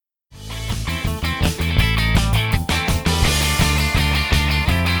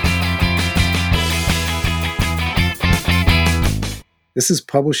This is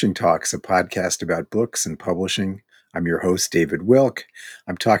Publishing Talks, a podcast about books and publishing. I'm your host, David Wilk.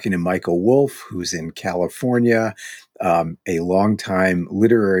 I'm talking to Michael Wolfe, who's in California, a longtime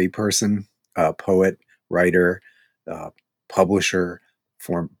literary person, poet, writer, uh, publisher,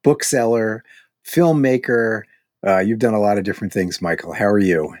 bookseller, filmmaker. You've done a lot of different things, Michael. How are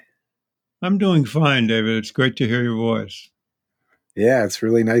you? I'm doing fine, David. It's great to hear your voice. Yeah, it's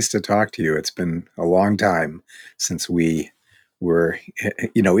really nice to talk to you. It's been a long time since we were,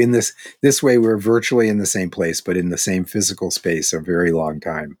 in this way we're virtually in the same place, but in the same physical space a very long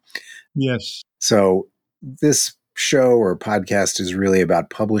time. Yes. So this show or podcast is really about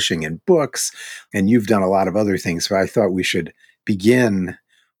publishing and books, and you've done a lot of other things. So I thought we should begin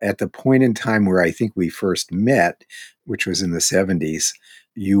at the point in time where I think we first met, which was in the 70s.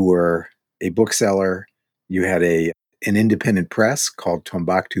 You were a bookseller. You had an independent press called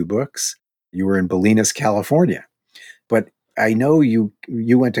Tombactu Books. You were in Bolinas, California. But I know you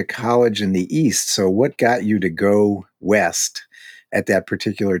went to college in the East. So what got you to go west at that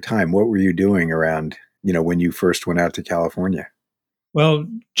particular time? What were you doing around, when you first went out to California? Well,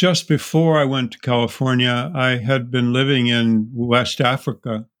 just before I went to California, I had been living in West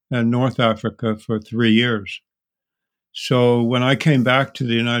Africa and North Africa for 3 years. So when I came back to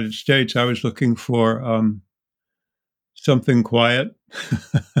the United States, I was looking for something quiet,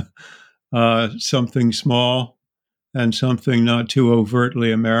 something small, and something not too overtly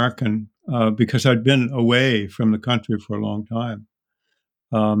American, because I'd been away from the country for a long time.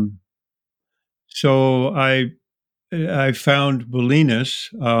 Um, so I found Bolinas.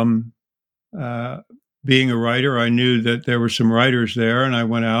 Uh, Being a writer, I knew that there were some writers there, and I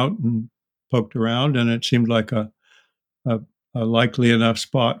went out and poked around, and it seemed like a, a likely enough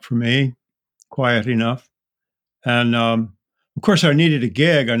spot for me, quiet enough. And of course, I needed a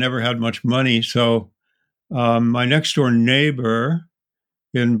gig. I never had much money, so my next door neighbor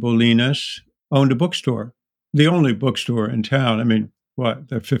in Bolinas owned a bookstore, the only bookstore in town. I mean, what?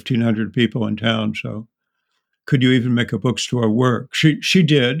 There are 1,500 people in town, so could you even make a bookstore work? She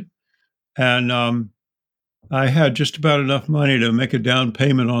did, and I had just about enough money to make a down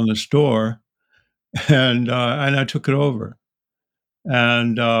payment on the store, and I took it over,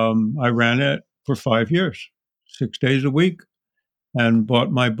 and I ran it for 5 years, 6 days a week, and bought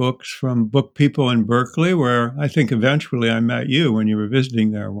my books from book people in Berkeley, where I think eventually I met you when you were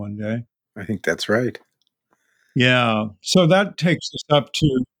visiting there one day. I think that's right. Yeah, so that takes us up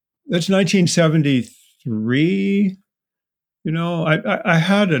to that's 1973. I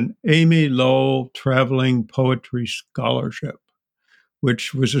had an Amy Lowell traveling poetry scholarship,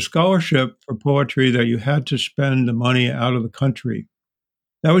 which was a scholarship for poetry that you had to spend the money out of the country.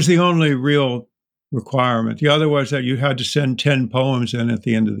 That was the only real requirement. The other was that you had to send 10 poems in at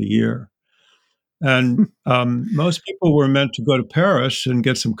the end of the year. And most people were meant to go to Paris and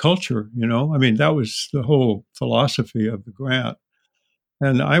get some culture, you know? I mean, that was the whole philosophy of the grant.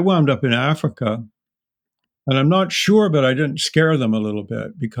 And I wound up in Africa, and I'm not sure, but I didn't scare them a little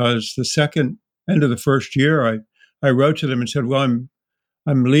bit because the second end of the first year, I wrote to them and said, well,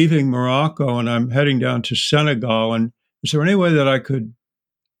 I'm leaving Morocco and I'm heading down to Senegal. And is there any way that I could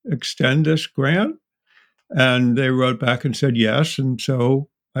extend this grant? And they wrote back and said yes. And so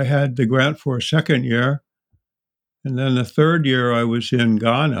I had the grant for a second year. And then the third year, I was in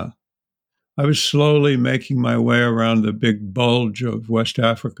Ghana. I was slowly making my way around the big bulge of West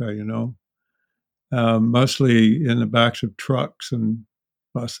Africa, mostly in the backs of trucks and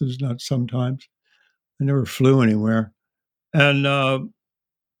buses, not sometimes. I never flew anywhere. And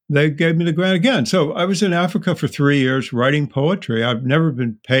they gave me the grant again. So I was in Africa for 3 years writing poetry. I've never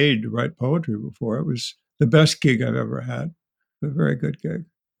been paid to write poetry before. It was the best gig I've ever had, a very good gig.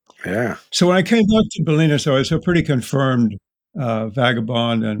 Yeah. So when I came back to Bolinas, I was a pretty confirmed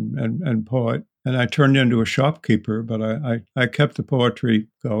vagabond and poet. And I turned into a shopkeeper, but I kept the poetry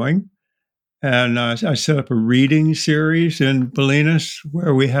going. And I set up a reading series in Bolinas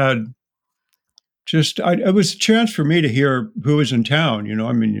where we had it was a chance for me to hear who was in town.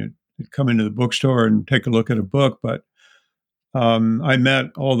 I mean, you'd come into the bookstore and take a look at a book, but I met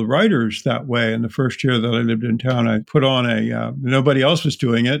all the writers that way. In the first year that I lived in town, I put on nobody else was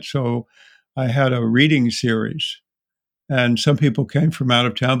doing it. So I had a reading series, and some people came from out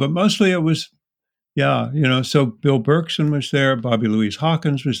of town, but mostly it was, yeah, so Bill Berkson was there, Bobby Louise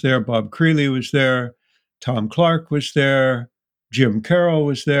Hawkins was there, Bob Creeley was there, Tom Clark was there, Jim Carroll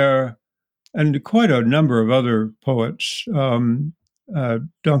was there, and quite a number of other poets, Duncan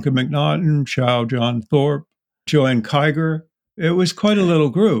McNaughton, Chow John Thorpe, Joanne Kiger. It was quite a little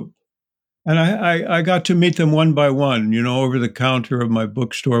group. And I got to meet them one by one, over the counter of my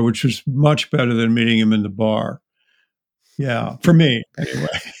bookstore, which was much better than meeting them in the bar. Yeah, for me anyway.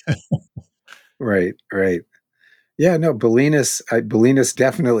 Right, right. Yeah, no, Bolinas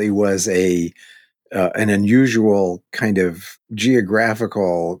definitely was a an unusual kind of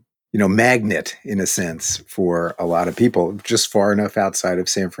geographical, magnet in a sense for a lot of people, just far enough outside of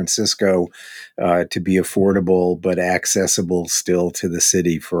San Francisco to be affordable but accessible still to the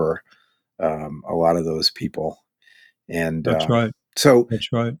city for a lot of those people. And That's right. so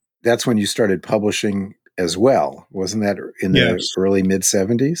That's right. that's when you started publishing as well, wasn't that in the Yes. early mid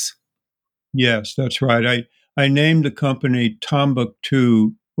 '70s? Yes, that's right. I named the company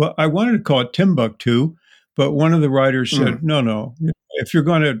Tombouctou. Well, I wanted to call it Timbuktu, but one of the writers Mm. said, "No, no. If you're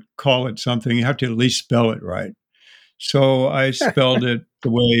going to call it something, you have to at least spell it right." So I spelled it the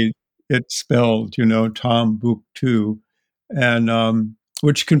way it's spelled, Tombouctou, and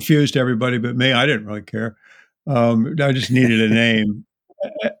which confused everybody but me. I didn't really care. I just needed a name,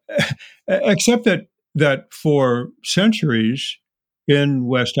 except that for centuries in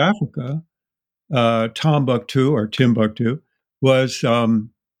West Africa, Tombouctou or Timbuktu was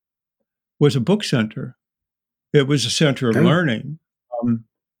was a book center. It was a center of Oh, learning. Um,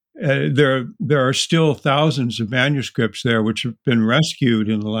 there are still thousands of manuscripts there which have been rescued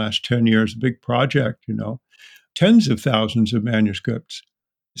in the last 10 years. A big project, tens of thousands of manuscripts.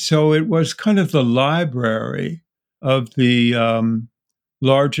 So it was kind of the library of the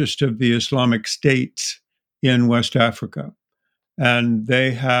largest of the Islamic states in West Africa. And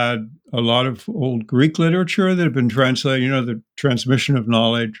they had a lot of old Greek literature that had been translated, the transmission of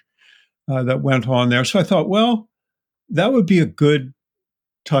knowledge that went on there. So I thought, well, that would be a good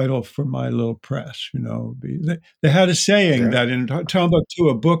title for my little press. They had a saying yeah. that in Timbuktu,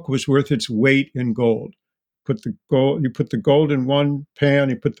 a book was worth its weight in gold. You put the gold in one pan,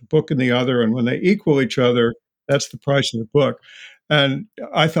 you put the book in the other, and when they equal each other, that's the price of the book. And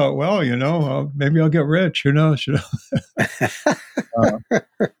I thought, well, maybe I'll get rich. Who knows? Uh,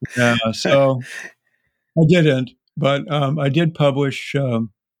 yeah. So I didn't, but I did publish a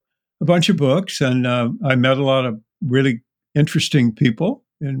bunch of books, and I met a lot of really interesting people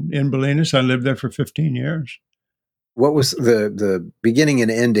in Bolinas. I lived there for 15 years. What was the beginning and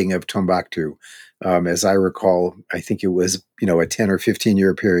ending of Tombouctou? As I recall, I think it was a 10 or 15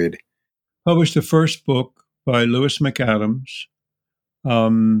 year period. Published the first book by Lewis McAdams.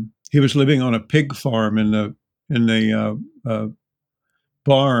 He was living on a pig farm in the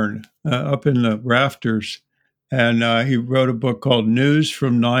barn up in the rafters, and he wrote a book called News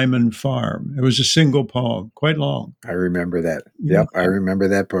from Nyman Farm. It was a single poem, quite long. I remember that. Yeah, Yep, I remember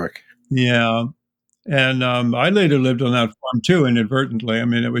that book. yeah. And I later lived on that farm too, inadvertently. I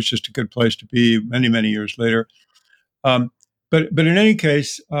mean, it was just a good place to be many, many years later. Um, but in any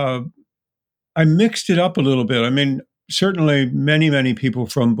case, I mixed it up a little bit. I mean, certainly many, many people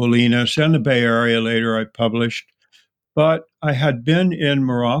from Bolinas and the Bay Area later I published, but I had been in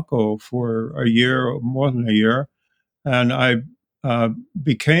Morocco for a year, or more than a year, and I uh,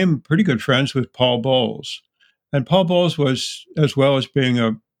 became pretty good friends with Paul Bowles. And Paul Bowles was, as well as being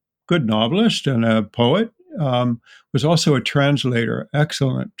a good novelist and a poet, was also a translator,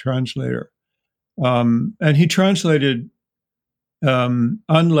 excellent translator. And he translated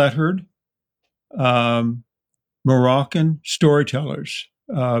unlettered um, Moroccan storytellers,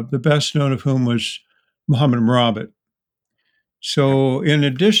 the best known of whom was Muhammad Mrabat. Yep. So, in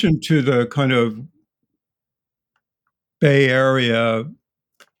addition to the kind of Bay Area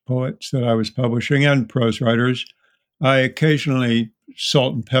poets that I was publishing and prose writers, I occasionally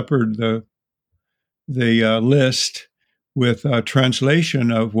salt and peppered the list with a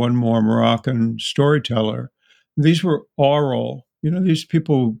translation of one more Moroccan storyteller. These were oral. These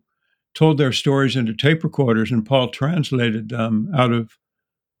people told their stories into tape recorders, and Paul translated them out of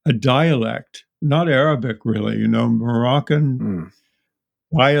a dialect, not Arabic, really. Moroccan Mm,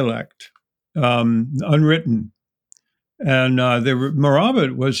 dialect, unwritten. And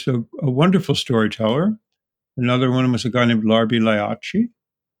Marabat was a wonderful storyteller. Another one was a guy named Larbi Layachi.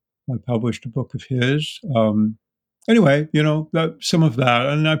 I published a book of his. Anyway, some of that,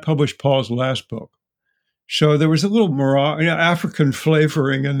 and I published Paul's last book. So there was a little African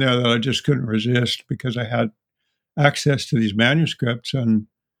flavoring in there that I just couldn't resist because I had access to these manuscripts and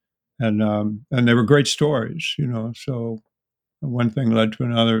they were great stories. So one thing led to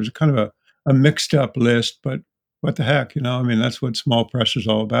another. It was kind of a mixed up list, but what the heck, I mean, that's what small press is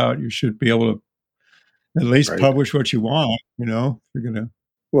all about. You should be able to at least right. publish what you want, if you're going to.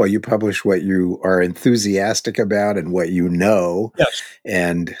 Well, you publish what you are enthusiastic about and what you know, Yes.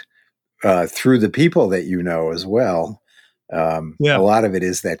 and through the people that you know as well. A Yeah. lot of it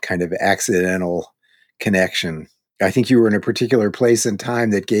is that kind of accidental connection. I think you were in a particular place and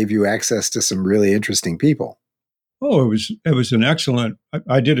time that gave you access to some really interesting people. Oh, it was an excellent.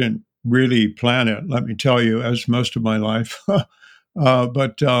 I didn't really plan it, let me tell you, as most of my life.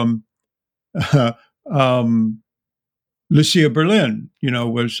 But um, Lucia Berlin,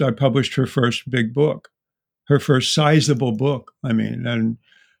 was I published her first big book, her first sizable book. I mean,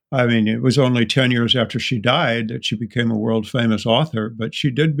 it was only 10 years after she died that she became a world famous author, but she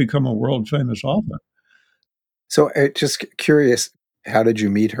did become a world famous author. So, just curious, how did you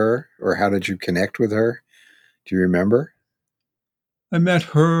meet her, or how did you connect with her? Do you remember? I met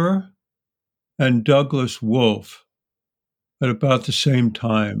her and Douglas Wolfe at about the same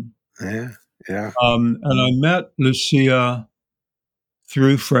time. Yeah, yeah. And I met Lucia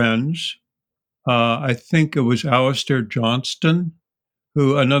through friends. I think it was Alistair Johnston,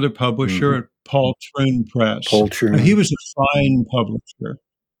 who another publisher Hmm. at Paul Troon Press. He Poltroon. was a fine publisher,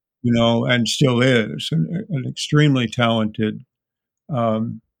 and still is an extremely talented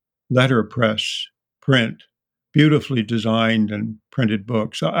um, letterpress print, beautifully designed and printed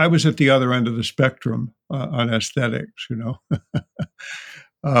books. I was at the other end of the spectrum on aesthetics.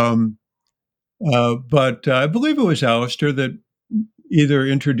 um, but I believe it was Alistair that either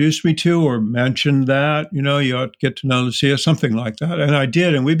introduced me to or mentioned that, you ought to get to know Lucia, something like that. And I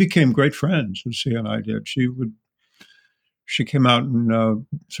did, and we became great friends, Lucia and I did. She came out and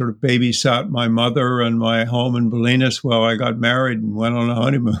sort of babysat my mother and my home in Bolinas while I got married and went on a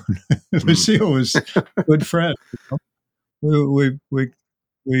honeymoon. Mm. Lucia was a good friend. We, we, we,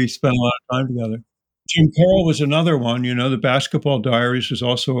 we spent a lot of time together. Jim Carroll was another one. The Basketball Diaries was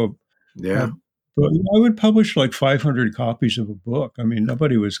also a Yeah. book. I would publish like 500 copies of a book. I mean,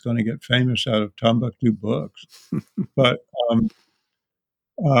 nobody was going to get famous out of Timbuktu books. But um,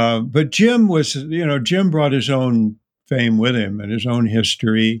 but Jim brought his own fame with him and his own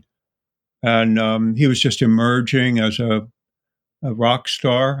history, and he was just emerging as a rock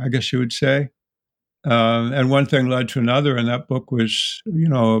star, I guess you would say. And one thing led to another, and that book was,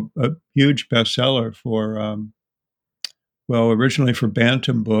 a huge bestseller for, well, originally for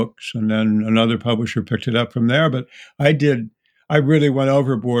Bantam Books, and then another publisher picked it up from there. But I did, I really went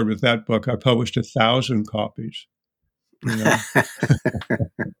overboard with that book. I published 1,000 copies. You know,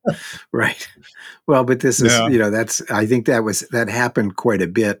 Right. Well, but this is, yeah, that's, I think that happened quite a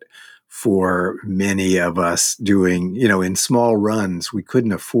bit for many of us doing, in small runs. We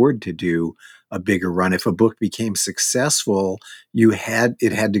couldn't afford to do a bigger run. If a book became successful,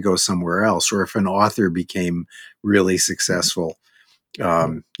 it had to go somewhere else. Or if an author became really successful,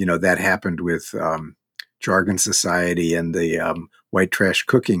 that happened with Jargon Society and the White Trash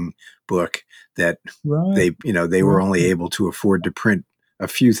Cooking book, that right, they were only right, able to afford to print a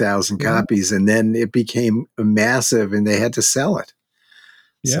few thousand yeah, copies, and then it became massive, and they had to sell it.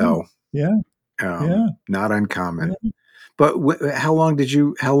 yeah, So, yeah, yeah. not uncommon. Yeah. But How long did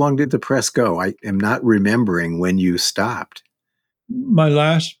the press go? I am not remembering when you stopped. My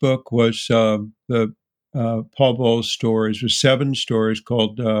last book was the Paul Bowles stories, was 7 stories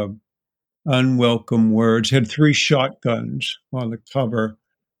called Unwelcome Words. Had 3 shotguns on the cover,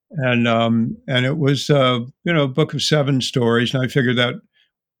 and it was a book of 7 stories, and I figured that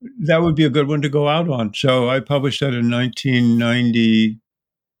would be a good one to go out on. So I published that in 1990,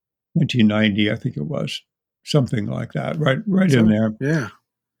 I think it was, something like that, right in So, there. yeah.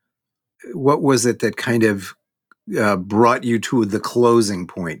 What was it that kind of brought you to the closing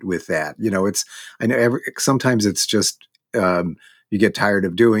point with that? I know sometimes it's just you get tired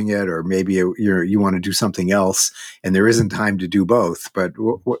of doing it, or maybe you want to do something else, and there isn't time to do both. But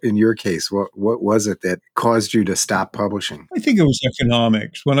in your case, what was it that caused you to stop publishing? I think it was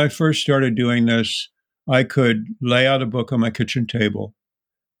economics. When I first started doing this, I could lay out a book on my kitchen table,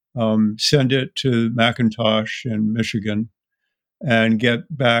 send it to Macintosh in Michigan, and get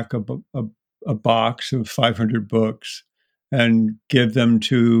back a box of 500 books and give them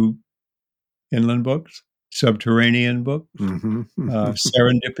to Inland Books, Subterranean Books, Hmm.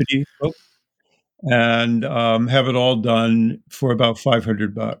 Serendipity Books, and have it all done for about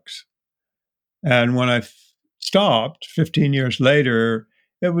 500 bucks. And when I stopped 15 years later,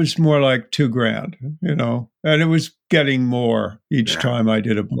 it was more like 2 grand, and it was getting more each Yeah. time I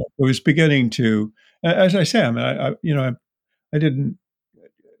did a book. It was beginning to, as I say, I mean, I didn't,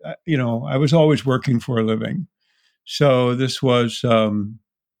 I was always working for a living. So this was, at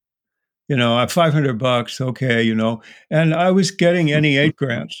 500 bucks, okay, and I was getting NEA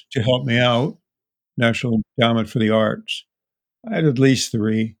grants to help me out, National Endowment for the Arts. I had at least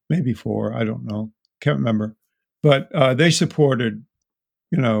 3, maybe 4, I don't know, can't remember. But, they supported,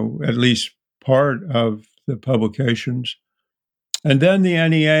 at least part of the publications. And then the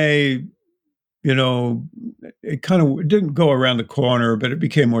NEA, you know, it didn't go around the corner, but it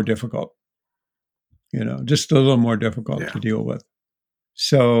became more difficult. just a little more difficult Yeah. to deal with.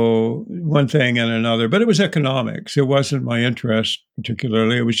 So one thing and another, but it was economics. It wasn't my interest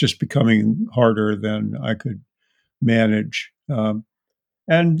particularly. It was just becoming harder than I could manage.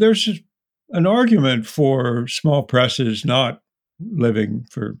 And there's an argument for small presses not living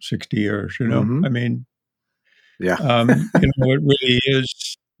for 60 years, you know? Hmm. I mean, Yeah. it really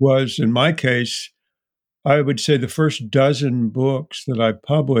was in my case, I would say the first dozen books that I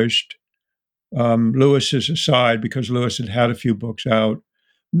published, Lewis is aside because Lewis had had a few books out.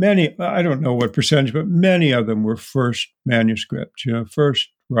 Many, I don't know what percentage, but many of them were first manuscripts, first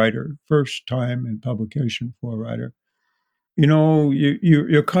writer, first time in publication for a writer.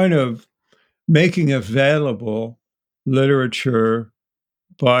 You're kind of making available literature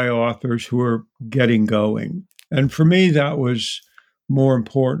by authors who are getting going. And for me, that was more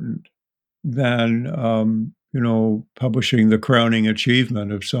important than, publishing the crowning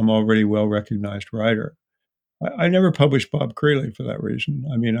achievement of some already well recognized writer. I never published Bob Creeley for that reason.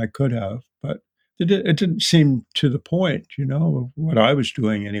 I mean, I could have, but it didn't seem to the point, of what I was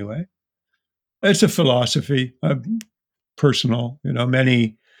doing anyway. It's a philosophy, personal,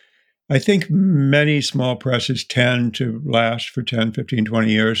 I think many small presses tend to last for 10, 15,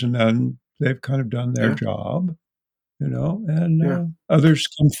 20 years, and then they've kind of done their Yeah. job, and Yeah. others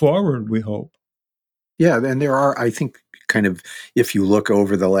come forward, we hope. Yeah, and there are, I think, kind of, if you look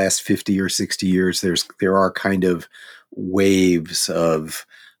over the last 50 or 60 years, there are kind of waves of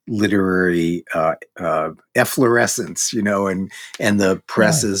literary efflorescence, and the Yeah,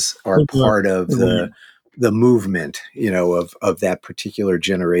 presses are good word, part of good word. the movement, of that particular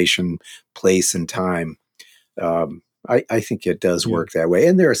generation, place, and time. I think it does Yeah, work that way.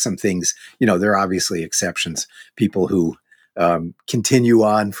 And there are some things, there are obviously exceptions, people who continue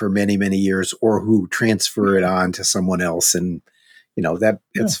on for many, many years or who transfer it on to someone else. And, that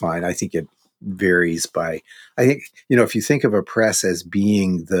yeah. it's fine. I think it varies by, I think, if you think of a press as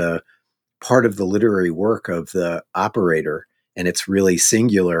being the part of the literary work of the operator and it's really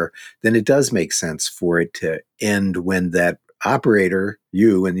singular, then it does make sense for it to end when that operator,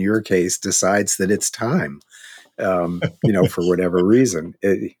 you in your case, decides that it's time, for whatever reason.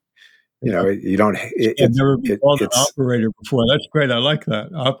 Yeah. You don't, I've never been called an it's, operator before. That's great. I like that.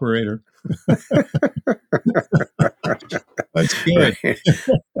 Operator. That's good. right.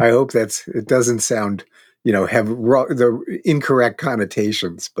 I hope it doesn't sound, have the incorrect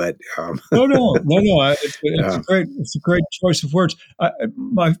connotations, but, No, no, no, no. uh, It's a great choice of words.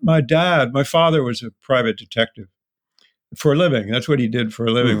 My father was a private detective for a living. That's what he did for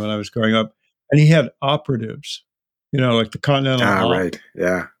a living hmm. when I was growing up, and he had operatives. Like the Continental Op. Right.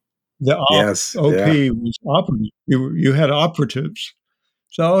 Yeah. The Yes. Yeah. OP was operative. You had operatives.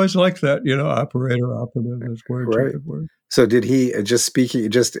 So I always liked that. Operator, operative. Those words are Right. good words. So did he,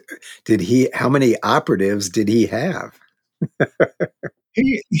 did he, how many operatives did he have?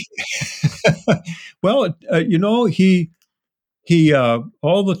 He, well, he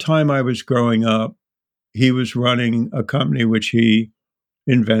all the time I was growing up, he was running a company which he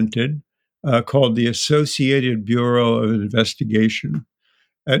invented called the Associated Bureau of Investigation.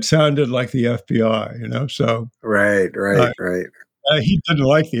 It sounded like the FBI, So Right. uh, Right. Right. he didn't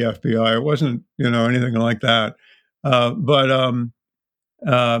like the FBI. It wasn't, anything like that. But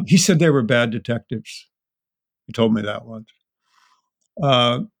he said they were bad detectives. He told me that once.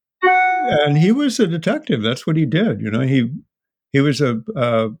 Uh, and he was a detective. That's what he did. He was a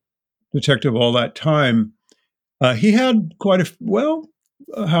detective all that time. He had quite a well.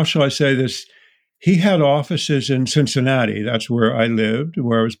 How shall I say this? He had offices in Cincinnati. That's where I lived,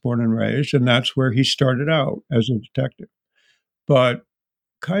 where I was born and raised, and that's where he started out as a detective. But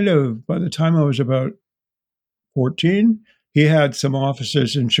kind of by the time I was about 14, he had some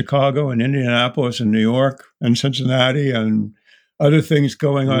offices in Chicago and Indianapolis and New York and Cincinnati and other things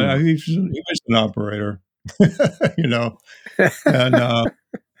going on. Mm. He was an operator, you know, and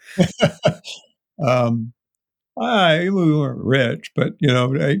um, we weren't rich, but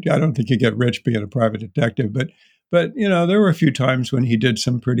I don't think you get rich being a private detective. But there were a few times when he did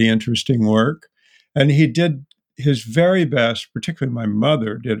some pretty interesting work, and he did his very best. Particularly, my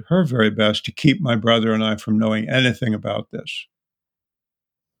mother did her very best to keep my brother and I from knowing anything about this.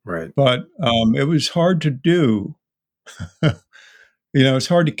 Right. But it was hard to do. It's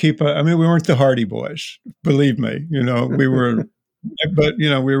hard to keep. I mean, we weren't the Hardy Boys, believe me. We were, but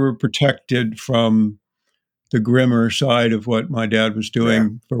we were protected from the grimmer side of what my dad was Yeah.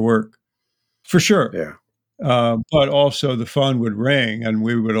 doing for work, for sure. Yeah. But also the phone would ring, and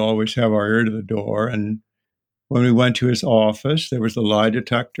we would always have our ear to the door. And when we went to his office, there was a lie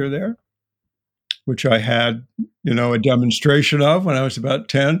detector there, which I had, a demonstration of when I was about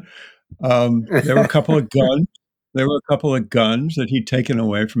 10. There were a couple of guns. There were a couple of guns that he'd taken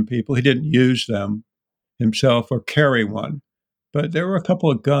away from people. He didn't use them himself or carry one, but there were a couple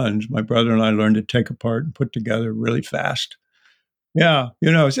of guns my brother and I learned to take apart and put together really fast. Yeah,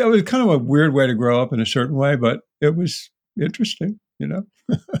 so it was kind of a weird way to grow up in a certain way, but it was interesting.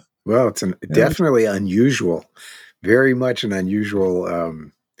 Well, it's It was, definitely unusual, very much an unusual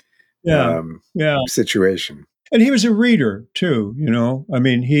yeah, yeah. situation. And he was a reader too. I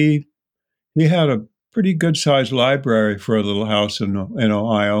mean, he had a pretty good sized library for a little house in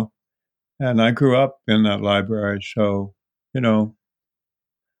Ohio, and I grew up in that library. So, you know,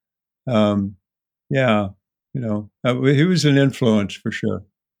 um, yeah, he was an influence for sure.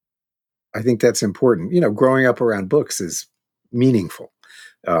 I think that's important. Growing up around books is meaningful,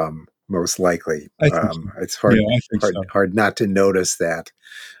 most likely. I think so. It's Yeah, hard, I think hard, so. hard not to notice that.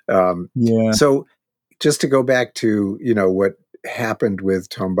 Um, Yeah. so, just to go back to what happened with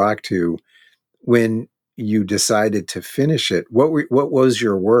Tombouctou, when you decided to finish it, what was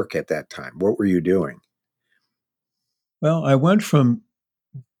your work at that time? What were you doing? Well, I went from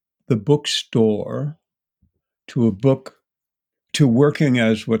the bookstore to a book to working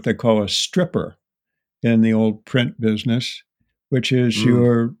as what they call a stripper in the old print business, which is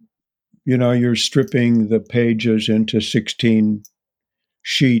Mm, you're stripping the pages into 16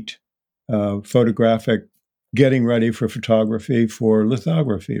 sheet photographic, getting ready for photography, for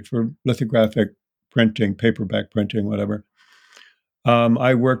lithography, for lithographic printing, paperback printing, whatever.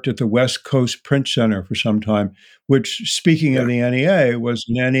 I worked at the West Coast Print Center for some time, which, speaking of yeah, the NEA, was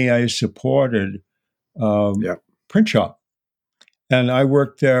an NEA supported um, yeah, print shop. And I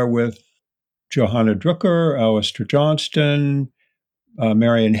worked there with Johanna Drucker, Alistair Johnston,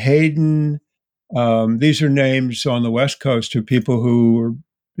 Marion Hayden. These are names on the West Coast of people who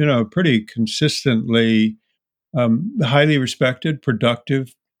were, pretty consistently highly respected,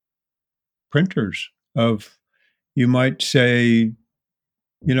 productive printers of, you might say,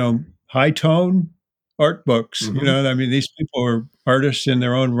 high tone art books. hmm, I mean, these people are artists in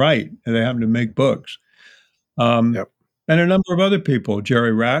their own right, and they happen to make books. Um, yep, and a number of other people.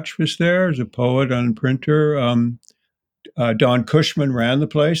 Jerry Ratch was there as a poet and printer. Don Cushman ran the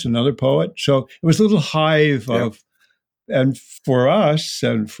place, another poet. So it was a little hive yep, of, and for us,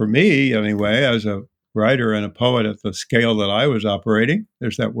 and for me anyway, as a writer and a poet at the scale that I was operating,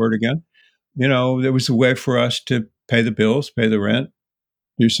 there's that word again, there was a way for us to pay the bills, pay the rent,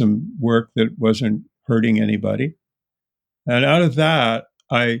 do some work that wasn't hurting anybody. And out of that,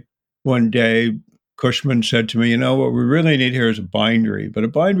 one day, Cushman said to me, what we really need here is a bindery, but a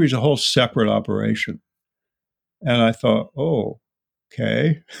bindery is a whole separate operation. And I thought, oh,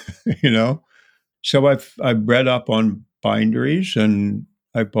 okay, you know. So I read up on binderies and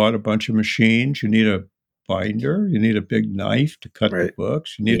I bought a bunch of machines. You need a binder, you need a big knife to cut the right.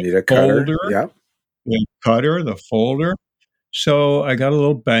 books, you need You a need a cutter. folder, Yep, the cutter, the folder. So I got a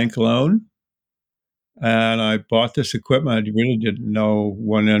little bank loan and I bought this equipment. I really didn't know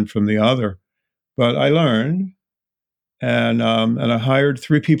one end from the other, but I learned, and I hired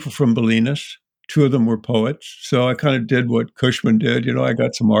three people from Bolinas. Two of them were poets, so I kind of did what Cushman did. I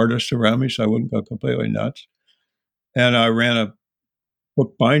got some artists around me, so I wouldn't go completely nuts. And I ran a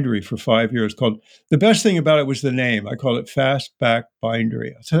book bindery for 5 years. Called The best thing about it was the name. I called it Fastback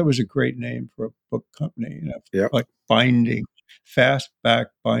Bindery. I thought it was a great name for a book company. yep. Like binding, Fastback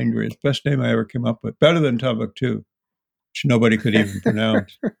Bindery. It's the best name I ever came up with. Better than Timbuktu, which nobody could even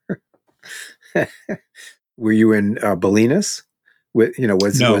pronounce. Were you in Bolinas? Was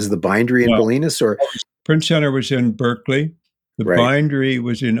No, the bindery in no. Bolinas or Print Center was in Berkeley. The right? bindery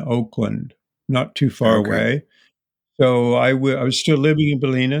was in Oakland, not too far Okay, away. So I was still living in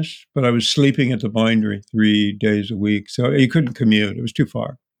Bolinas, but I was sleeping at the bindery 3 days a week. So you couldn't commute. It was too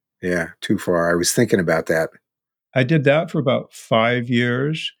far. yeah, too far. I was thinking about that. I did that for about 5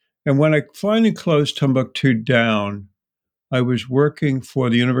 years. And when I finally closed Timbuktu down, I was working for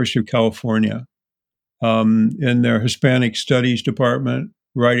the University of California in their Hispanic Studies department,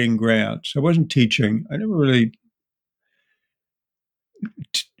 writing grants. I wasn't teaching. I never really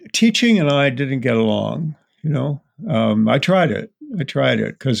teaching and I didn't get along. I tried it. I tried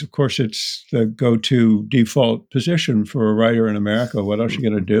it because, of course, it's the go-to default position for a writer in America. What else are you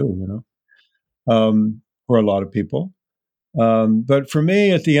going Mhm. to do? For a lot of people. But for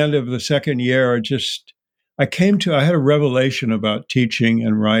me, at the end of the second year, I had a revelation about teaching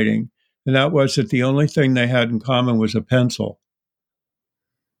and writing, and that was that the only thing they had in common was a pencil.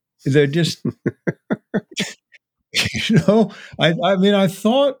 They're just, I mean, I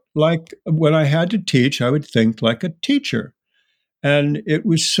thought like when I had to teach, I would think like a teacher. And it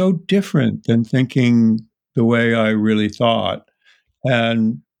was so different than thinking the way I really thought.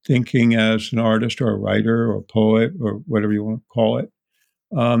 And thinking as an artist or a writer or a poet or whatever you want to call it.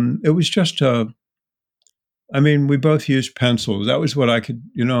 It was just I mean, we both used pencils. That was what I could,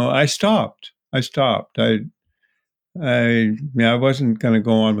 I stopped. Yeah, I wasn't going to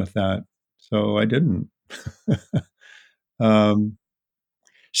go on with that. So I didn't. um,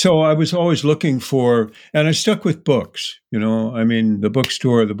 so I was always looking for, and I stuck with books, I mean, the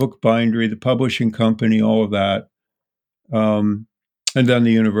bookstore, the book bindery, the publishing company, all of that. Um, and then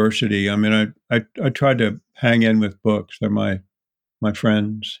the university. I mean, I tried to hang in with books. They're my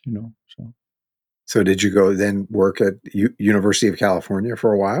friends, so. So did you go then work at University of California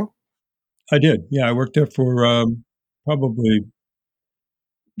for a while? I did. Yeah, I worked there for probably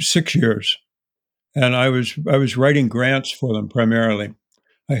 6 years, and I was writing grants for them primarily.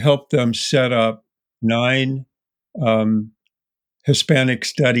 I helped them set up 9 um, Hispanic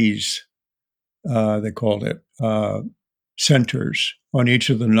studies, they called it, centers on each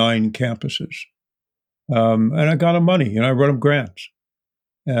of the 9 campuses. And I got them money, and I wrote them grants,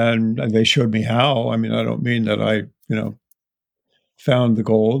 and they showed me how. I mean, I don't mean that I, found the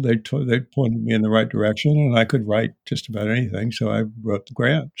gold. They pointed me in the right direction, and I could write just about anything, so I wrote the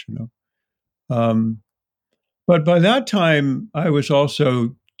grants. Um, but by that time, I was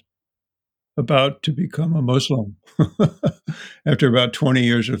also about to become a Muslim. After about 20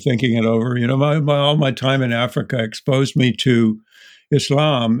 years of thinking it over, all my time in Africa exposed me to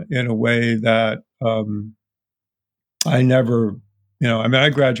Islam in a way that I never, I mean, I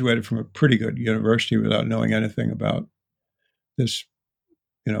graduated from a pretty good university without knowing anything about this,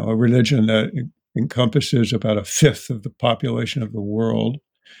 a religion that encompasses about a fifth of the population of the world.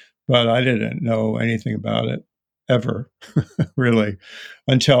 But I didn't know anything about it ever, really,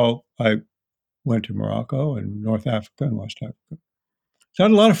 until I went to Morocco and North Africa and West Africa. So I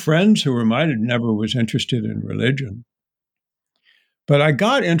had a lot of friends who reminded never was interested in religion. But I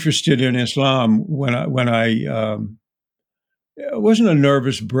got interested in Islam when it wasn't a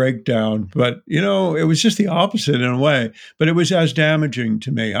nervous breakdown, but it was just the opposite in a way. But it was as damaging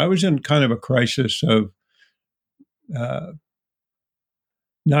to me. I was in kind of a crisis of uh,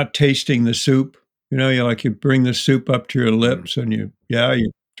 not tasting the soup. You bring the soup up to your Mm. lips and you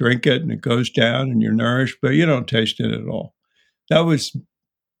drink it and it goes down and you're nourished, but you don't taste it at all. That was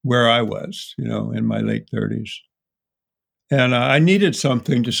where I was, in my late 30s. And I needed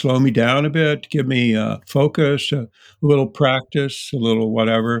something to slow me down a bit, to give me focus, a little practice, a little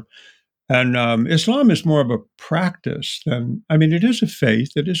whatever. And Islam is more of a practice than, I mean, it is a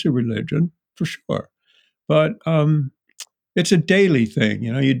faith, it is a religion for sure. But it's a daily thing.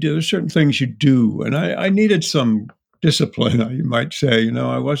 You do there's certain things you do. And I needed some discipline, you might say.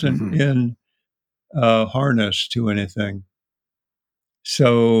 I wasn't Hmm. in harness to anything.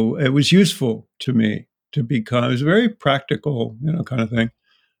 So it was useful to me to become, it was a very practical, kind of thing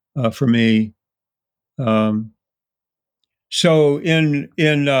for me. Um, so in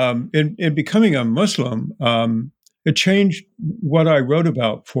becoming a Muslim, it changed what I wrote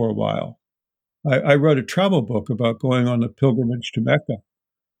about for a while. I wrote a travel book about going on the pilgrimage to Mecca,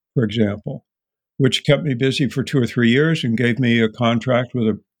 for example, which kept me busy for 2 or 3 years and gave me a contract with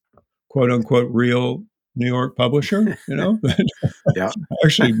a quote unquote real New York publisher, that Yeah.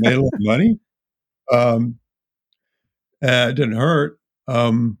 actually made a lot of money. Um, it didn't hurt.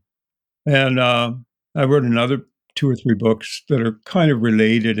 Um, and I wrote another 2 or 3 books that are kind of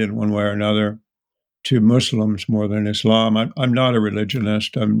related in one way or another to Muslims more than Islam. I'm not a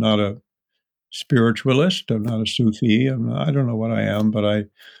religionist. I'm not a spiritualist. I'm not a Sufi. I don't know what I am, but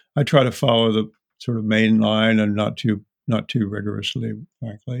I try to follow the sort of main line and not too rigorously.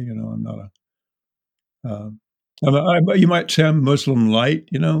 Frankly, I'm not you might say I'm Muslim light.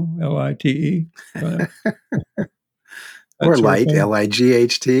 LITE, kind of that Or sort of light, thing, Light,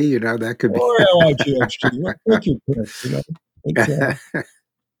 that could be. or LIGHT. What you pick, It's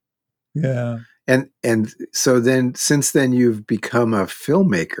yeah. And so then since then you've become a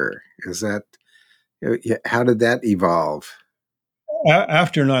filmmaker. Is that yeah, how did that evolve?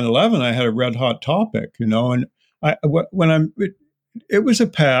 After 9/11, I had a red hot topic, and when it was a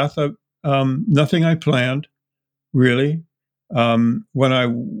path of nothing I planned really. When I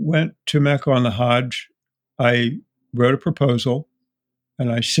went to Mecca on the Hajj, I wrote a proposal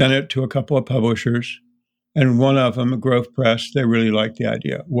and I sent it to a couple of publishers. And one of them, Grove Press, they really liked the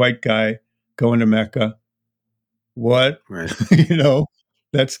idea. White guy going to Mecca. What? Right. you know,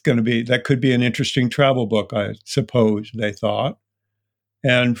 that could be an interesting travel book, I suppose, they thought.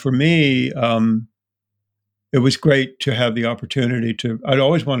 And for me, it was great to have the opportunity I'd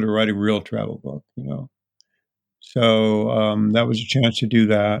always wanted to write a real travel book. So that was a chance to do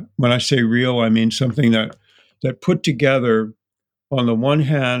that. When I say real, I mean something that put together on the one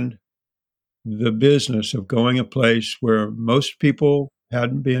hand, the business of going a place where most people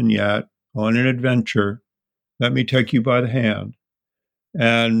hadn't been yet on an adventure. Let me take you by the hand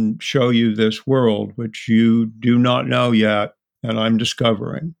and show you this world which you do not know yet, and I'm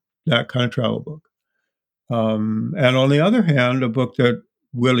discovering. That kind of travel book. And on the other hand, a book that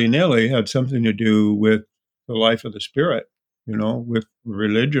willy nilly had something to do with the life of the spirit, with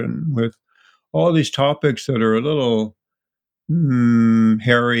religion, with all these topics that are a little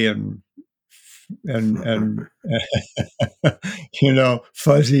hairy and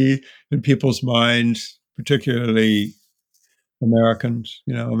fuzzy in people's minds, particularly Americans.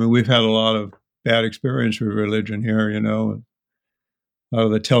 I mean, we've had a lot of bad experience with religion here.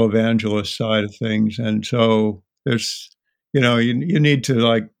 The televangelist side of things, and so there's, you need to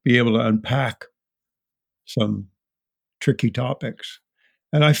like be able to unpack some tricky topics,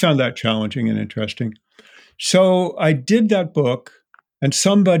 and I found that challenging and interesting. So I did that book, and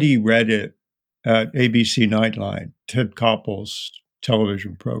somebody read it at ABC Nightline, Ted Koppel's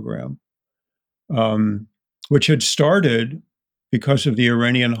television program, um, which had started because of the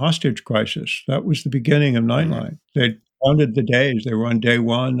Iranian hostage crisis. That was the beginning of Mhm. Nightline. They counted the days. They were on day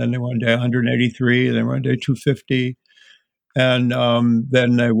one, then they were on day 183, then they were on day 250. And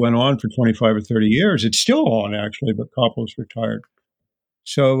then they went on for 25 or 30 years. It's still on, actually, but Koppel's retired.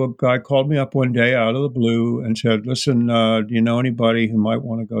 So a guy called me up one day out of the blue and said, "Listen, do you know anybody who might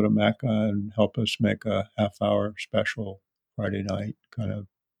want to go to Mecca and help us make a half-hour special Friday night kind of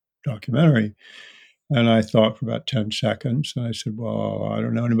documentary?" And I thought for about 10 seconds, and I said, "Well, I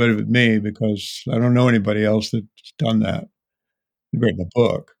don't know anybody but me because I don't know anybody else that's done that, written a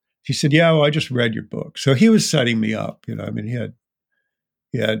book." He said, "Yeah, well, I just read your book." So he was setting me up, I mean, he had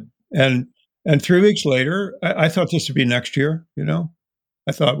and 3 weeks later, I thought this would be next year.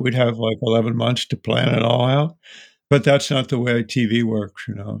 I thought we'd have, like, 11 months to plan it all out, but that's not the way TV works.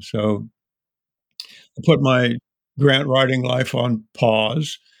 So I put my grant writing life on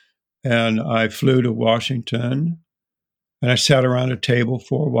pause, and I flew to Washington, and I sat around a table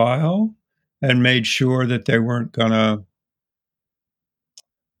for a while and made sure that they weren't gonna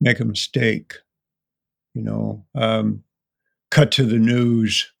make a mistake, you know, um, cut to the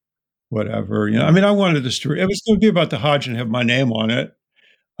news, whatever. I mean, I wanted the story. It was gonna be about the Hajj and have my name on it.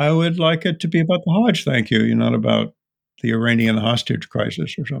 I would like it to be about the Hajj, thank you, not about the Iranian hostage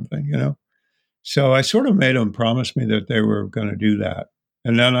crisis or something. So I sort of made them promise me that they were gonna do that,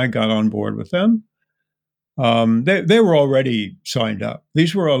 and then I got on board with them. They were already signed up.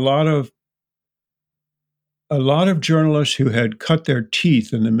 These were a lot of journalists who had cut their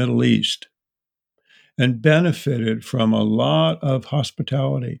teeth in the Middle East and benefited from a lot of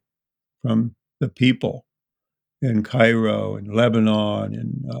hospitality from the people in Cairo and Lebanon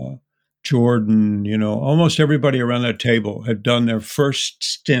and Jordan. Almost everybody around that table had done their first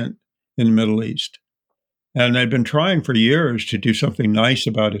stint in the Middle East. And they'd been trying for years to do something nice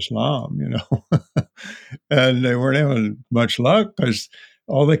about Islam. And they weren't having much luck because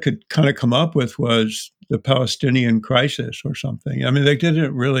all they could kind of come up with was the Palestinian crisis or something. I mean, they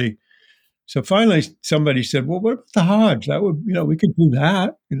didn't really. So finally, somebody said, "Well, what about the Hajj? That would, we could do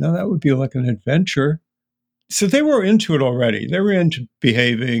that. That would be like an adventure." So they were into it already. They were into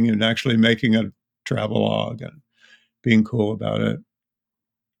behaving and actually making a travel log and being cool about it.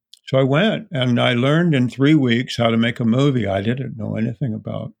 So I went and I learned in 3 weeks how to make a movie. I didn't know anything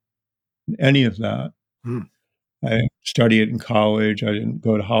about any of that. Mm. I didn't study it in college. I didn't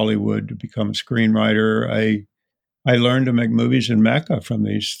go to Hollywood to become a screenwriter. I learned to make movies in Mecca from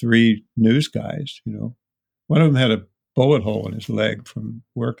these three news guys. One of them had a bullet hole in his leg from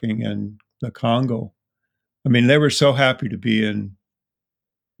working in the Congo. I mean, they were so happy to be in,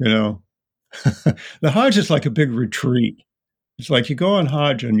 you know, the Hajj is like a big retreat. It's like you go on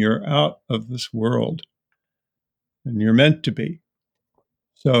Hajj and you're out of this world and you're meant to be.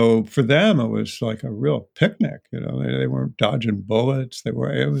 So for them, it was like a real picnic. They weren't dodging bullets. It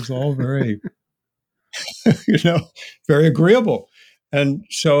was all very, you know, very agreeable. And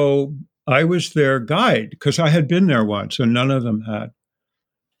so I was their guide because I had been there once and none of them had.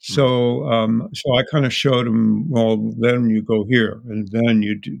 Mm. So I kind of showed them, well, then you go here, and then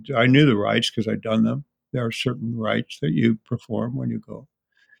you do. I knew the rites because I'd done them. There are certain rites that you perform when you go.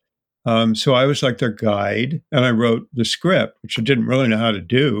 So I was like their guide, and I wrote the script, which I didn't really know how to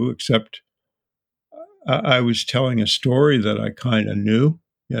do, except I was telling a story that I kind of knew.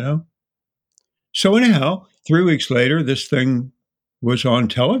 So anyhow, 3 weeks later, this thing was on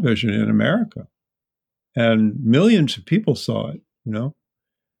television in America, and millions of people saw it.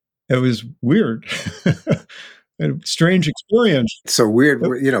 It was weird. a strange experience. So weird,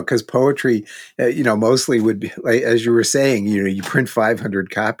 Uh, because poetry, mostly would be, like, as you were saying, you print 500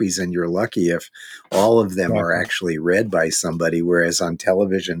 copies and you're lucky if all of them are Exactly. actually read by somebody, whereas on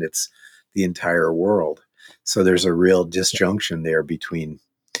television, it's the entire world. So there's a real disjunction there between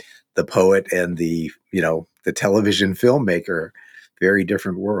the poet and the television filmmaker, very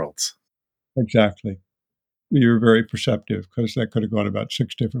different worlds. Exactly. You're very perceptive because that could have gone about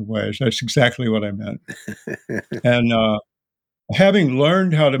 6 different ways. That's exactly what I meant. And, having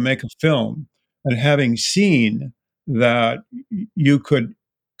learned how to make a film and having seen that you could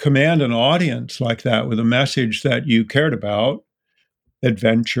command an audience like that with a message that you cared about,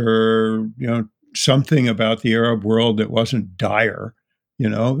 adventure, something about the Arab world that wasn't dire,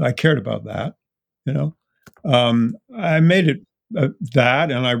 I cared about that, you know? I made it,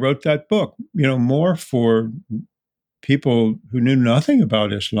 that and I wrote that book, more for people who knew nothing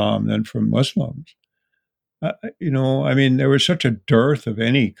about Islam than for Muslims. I mean, there was such a dearth of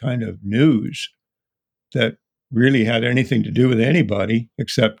any kind of news that really had anything to do with anybody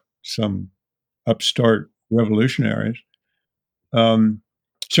except some upstart revolutionaries. Um,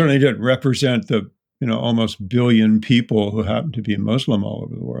 Certainly didn't represent the almost billion people who happen to be Muslim all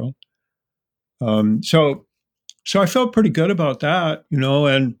over the world. So I felt pretty good about that,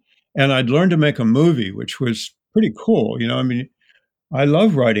 and I'd learned to make a movie, which was pretty cool. I mean, I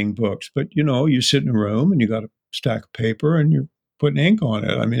love writing books, but you sit in a room and you got a stack of paper and you're putting ink on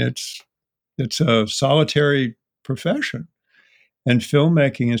it. I mean, it's a solitary profession, and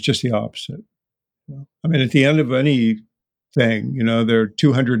filmmaking is just the opposite. I mean, at the end of any thing, there are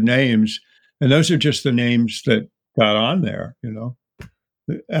 200 names, and those are just the names that got on there.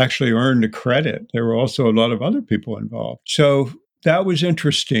 That actually earned a credit. There were also a lot of other people involved. So that was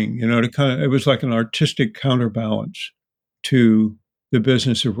interesting, to kind of, it was like an artistic counterbalance to the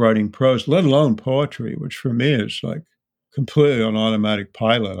business of writing prose, let alone poetry, which for me is like completely on automatic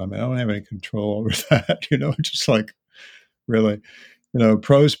pilot. I mean, I don't have any control over that, it's just like really,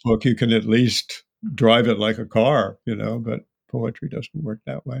 prose book, you can at least drive it like a car, but poetry doesn't work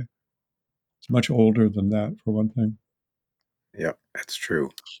that way. It's much older than that, for one thing. Yep, that's true.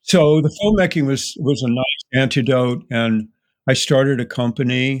 So the filmmaking was a nice antidote, and I started a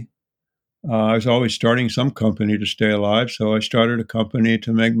company. I was always starting some company to stay alive, so I started a company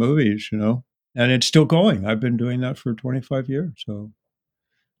to make movies, and it's still going. I've been doing that for 25 years, so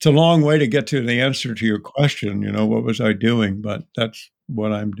it's a long way to get to the answer to your question, what was I doing? But that's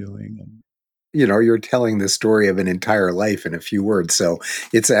what I'm doing. And You're telling the story of an entire life in a few words, so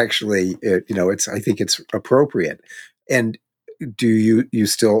it's actually, it's I think it's appropriate. And do you're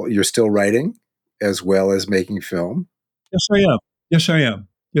still writing as well as making film? yes, I am. Yes, I am.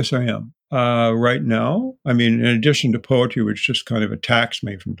 Yes, I am. Right now, I mean, in addition to poetry, which just kind of attacks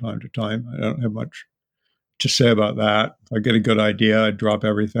me from time to time, I don't have much to say about that. If I get a good idea, I drop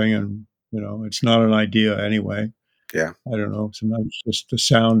everything, and it's not an idea anyway. Yeah. I don't know. Sometimes it's just the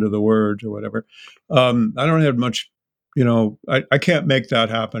sound of the words or whatever. I don't have much. I can't make that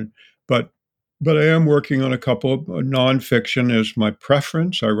happen. But I am working on a couple of nonfiction is my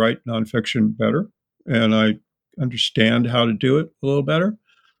preference. I write nonfiction better, and I understand how to do it a little better.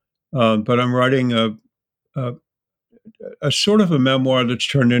 But I'm writing a a sort of a memoir that's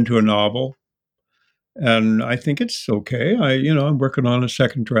turned into a novel, and I think it's okay. I'm working on a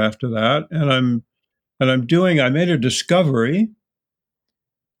second draft of that, and I made a discovery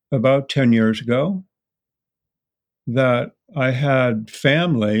about 10 years ago that I had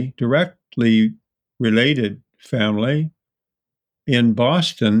family, directly related family in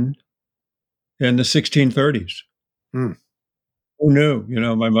Boston in the 1630s. Hmm. Who knew?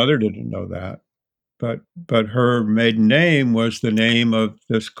 My mother didn't know that, but her maiden name was the name of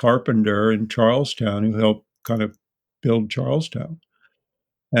this carpenter in Charlestown who helped kind of build Charlestown,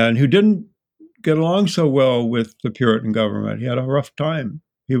 and who didn't get along so well with the Puritan government. He had a rough time.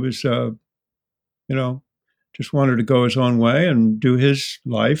 He was, you know, just wanted to go his own way and do his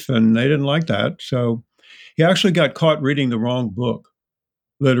life, and they didn't like that. So he actually got caught reading the wrong book,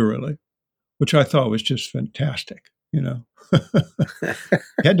 literally, which I thought was just fantastic. He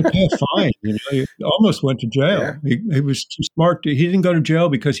had to pay a fine. He almost went to Yeah. jail. He was too smart. He didn't go to jail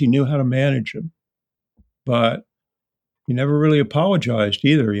because he knew how to manage him, but he never really apologized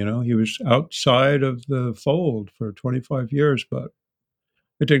either. He was outside of the fold for 25 years, but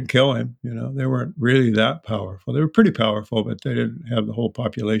it didn't kill him. They weren't really that powerful. They were pretty powerful, but they didn't have the whole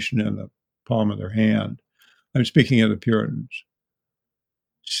population in the palm of their hand. I'm speaking of the Puritans.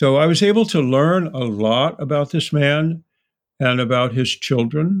 So I was able to learn a lot about this man and about his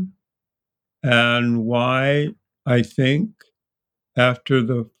children, and why I think after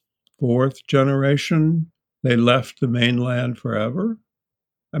the fourth generation, they left the mainland forever.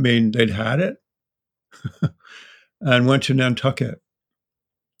 I mean, they'd had it and went to Nantucket,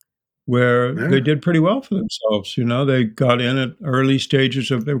 where they Yeah. did pretty well for themselves. They got in at early stages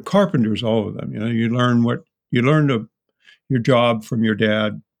of, they were carpenters, all of them. You learned your job from your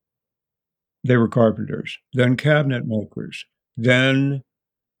dad. They were carpenters, then cabinet makers, then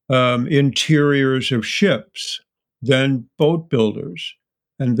interiors of ships, then boat builders.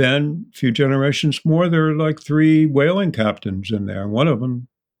 And then a few generations more, there are like three whaling captains in there. And one of them,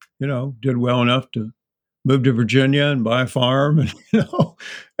 did well enough to move to Virginia and buy a farm. And,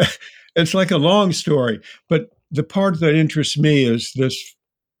 it's like a long story. But the part that interests me is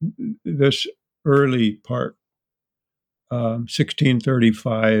this early part,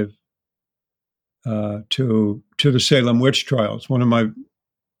 1635 to the Salem witch trials. One of my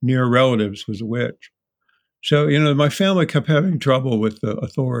near relatives was a witch. So, my family kept having trouble with the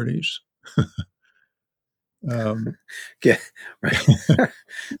authorities. Um, Yeah. Right.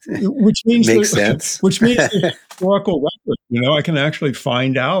 which It means makes sense. which means there's historical record. I can actually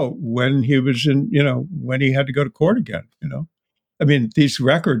find out when he was when he had to go to court again. I mean, these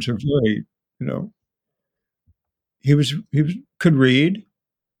records are very, you know, he was could read.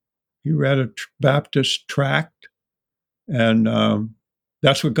 He read a Baptist tract, and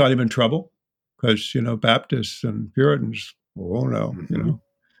that's what got him in trouble because Baptists and Puritans. Oh no, Hmm.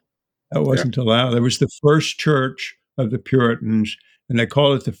 that Yeah. wasn't allowed. There was the first church of the Puritans, and they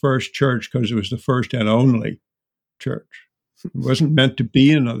call it the first church because it was the first and only church. It wasn't meant to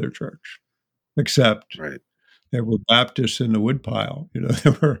be another church, except Right. there were Baptists in the woodpile.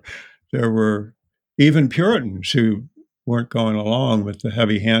 There were even Puritans who weren't going along with the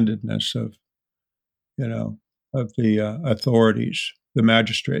heavy-handedness you know of the authorities, the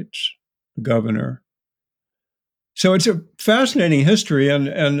magistrates, the governor. So it's a fascinating history, and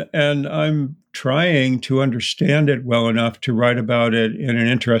I'm trying to understand it well enough to write about it in an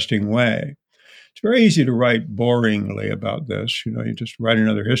interesting way. It's very easy to write boringly about this. You just write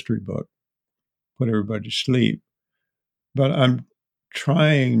another history book, put everybody to sleep. But I'm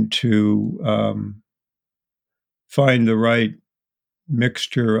trying to find the right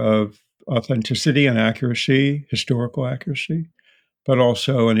mixture of authenticity and accuracy, historical accuracy, but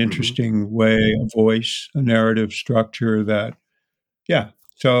also an Hmm. interesting way, a voice, a narrative structure that, yeah.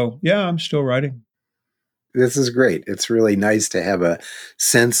 So, yeah, I'm still writing. This is great. It's really nice to have a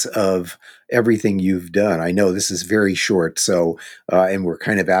sense of everything you've done. I know this is very short, so and we're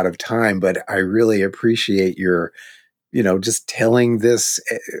kind of out of time, but I really appreciate your, just telling this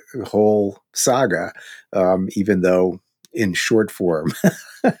whole saga, even though in short form.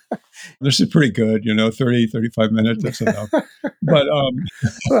 This is pretty good, 30, 35 minutes, that's enough. But,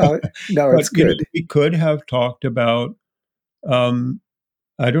 Well, no, but, it's good. we could have talked about, um,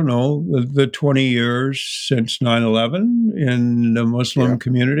 I don't know, the 20 years since 9/11 in the Yeah, Muslim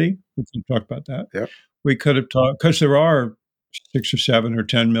community. We can talk about that. yeah, We could have talked because there are 6 or 7 or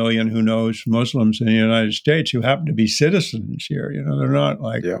 10 million, who knows, Muslims in the United States who happen to be citizens here. They're not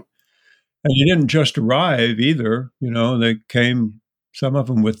like, yeah, and they didn't just arrive either. They came, some of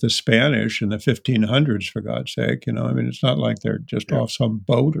them, with the Spanish in the 1500s, for God's sake. I mean, it's not like they're just yeah. off some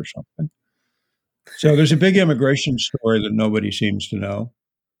boat or something. So there's a big immigration story that nobody seems to know.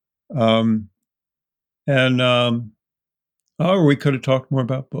 Um, and or we could have talked more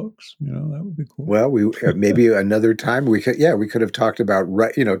about books. That would be cool. Well, we maybe another time we could have talked about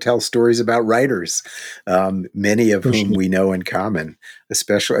tell stories about writers, many of For whom sure. we know in common.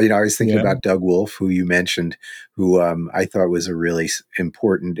 Especially, I was thinking Yeah. about Doug Wolfe, who you mentioned, who I thought was a really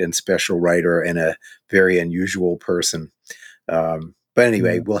important and special writer and a very unusual person. But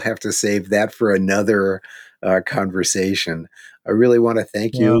anyway, Yeah. we'll have to save that for another conversation. I really want to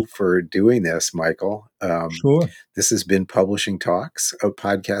thank Yeah. you for doing this, Michael. Sure. This has been Publishing Talks, a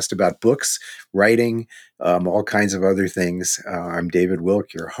podcast about books, writing, all kinds of other things. I'm David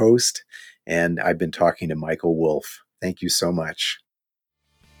Wilk, your host, and I've been talking to Michael Wolfe. Thank you so much.